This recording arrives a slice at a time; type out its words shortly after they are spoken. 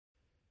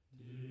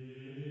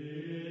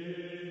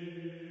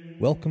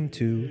Welcome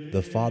to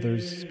The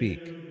Fathers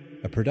Speak,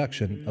 a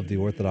production of the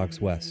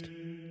Orthodox West.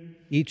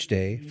 Each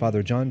day,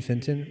 Father John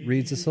Fenton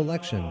reads a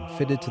selection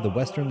fitted to the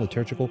Western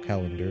liturgical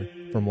calendar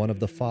from one of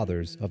the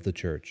Fathers of the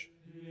Church.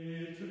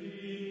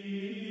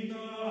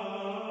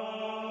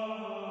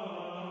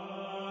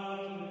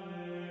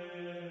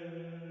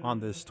 On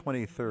this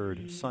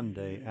 23rd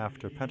Sunday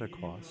after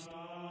Pentecost,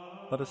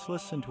 let us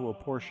listen to a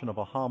portion of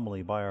a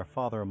homily by our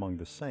Father among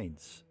the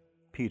Saints,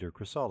 Peter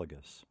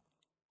Chrysologus.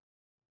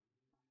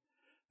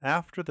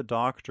 After the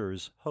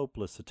doctor's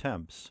hopeless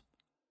attempts,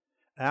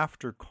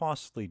 after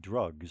costly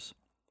drugs,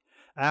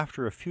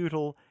 after a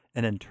futile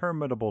and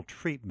interminable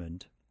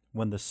treatment,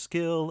 when the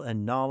skill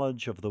and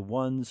knowledge of the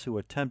ones who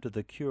attempted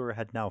the cure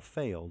had now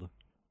failed,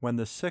 when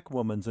the sick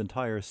woman's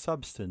entire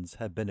substance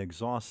had been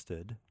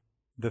exhausted,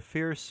 the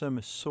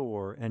fearsome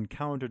sore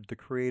encountered the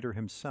Creator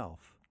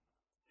himself,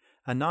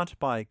 and not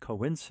by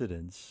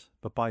coincidence,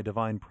 but by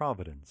divine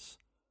providence,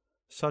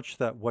 such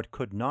that what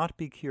could not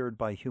be cured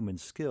by human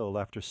skill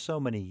after so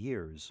many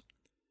years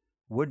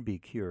would be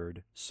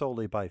cured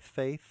solely by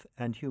faith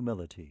and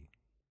humility.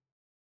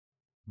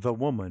 The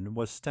woman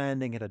was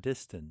standing at a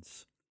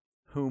distance,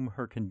 whom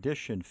her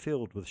condition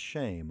filled with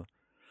shame,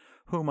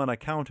 whom on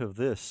account of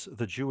this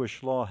the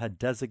Jewish law had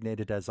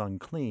designated as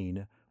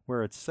unclean,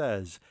 where it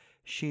says,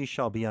 "She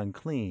shall be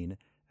unclean,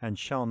 and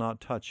shall not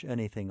touch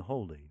anything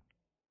holy."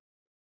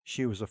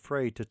 She was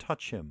afraid to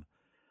touch him,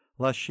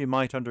 lest she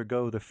might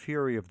undergo the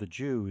fury of the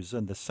Jews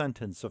and the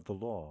sentence of the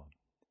law.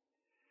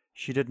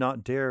 She did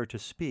not dare to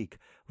speak,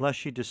 lest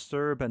she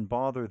disturb and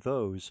bother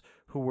those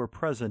who were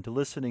present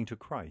listening to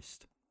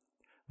Christ,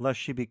 lest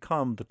she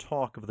become the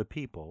talk of the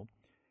people,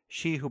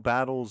 she who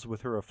battles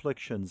with her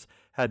afflictions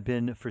had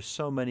been for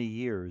so many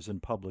years in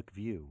public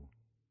view.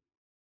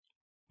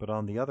 But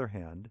on the other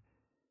hand,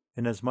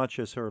 inasmuch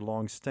as her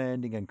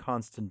long-standing and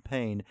constant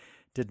pain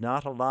did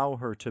not allow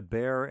her to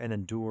bear and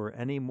endure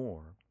any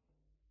more,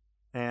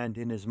 and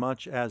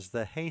inasmuch as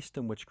the haste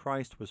in which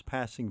Christ was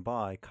passing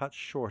by cut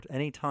short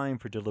any time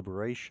for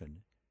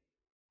deliberation,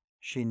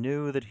 she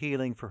knew that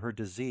healing for her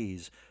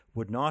disease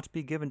would not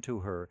be given to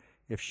her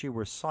if she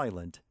were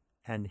silent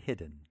and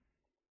hidden.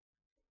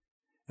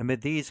 Amid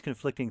these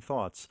conflicting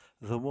thoughts,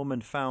 the woman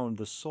found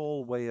the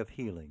sole way of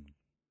healing,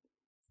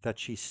 that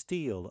she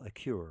steal a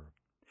cure,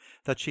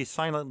 that she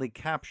silently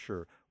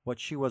capture what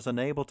she was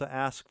unable to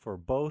ask for,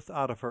 both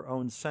out of her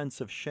own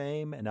sense of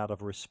shame and out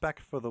of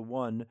respect for the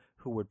one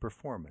who would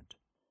perform it.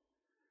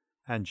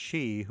 And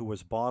she, who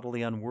was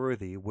bodily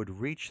unworthy, would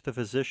reach the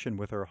physician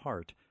with her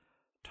heart,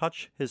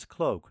 touch his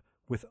cloak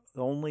with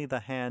only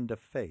the hand of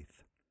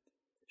faith.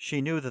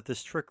 She knew that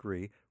this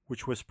trickery,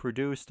 which was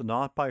produced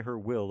not by her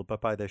will but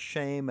by the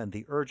shame and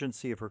the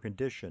urgency of her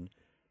condition,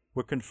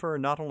 would confer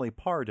not only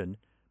pardon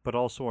but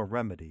also a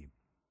remedy,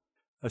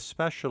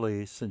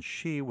 especially since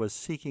she was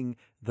seeking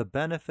the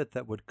benefit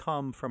that would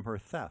come from her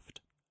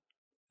theft,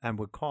 and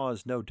would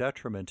cause no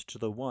detriment to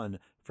the one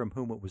from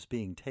whom it was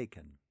being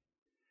taken.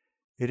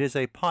 It is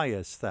a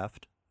pious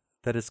theft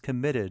that is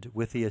committed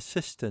with the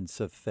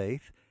assistance of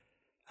faith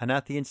and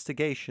at the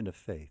instigation of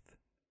faith.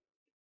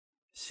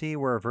 See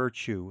where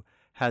virtue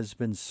has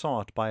been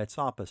sought by its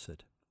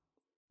opposite,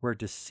 where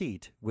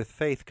deceit, with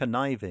faith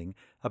conniving,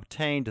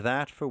 obtained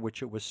that for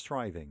which it was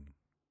striving.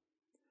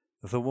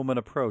 The woman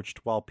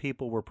approached while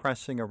people were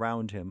pressing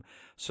around him,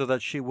 so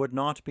that she would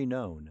not be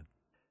known,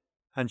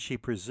 and she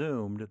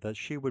presumed that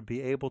she would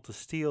be able to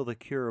steal the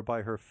cure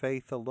by her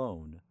faith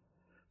alone,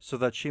 so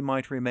that she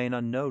might remain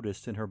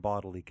unnoticed in her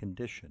bodily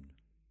condition.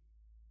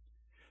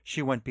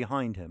 She went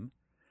behind him,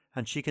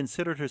 and she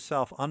considered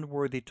herself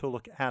unworthy to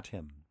look at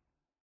him.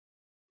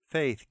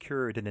 Faith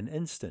cured in an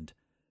instant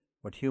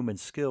what human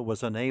skill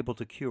was unable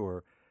to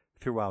cure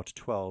throughout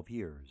 12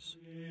 years.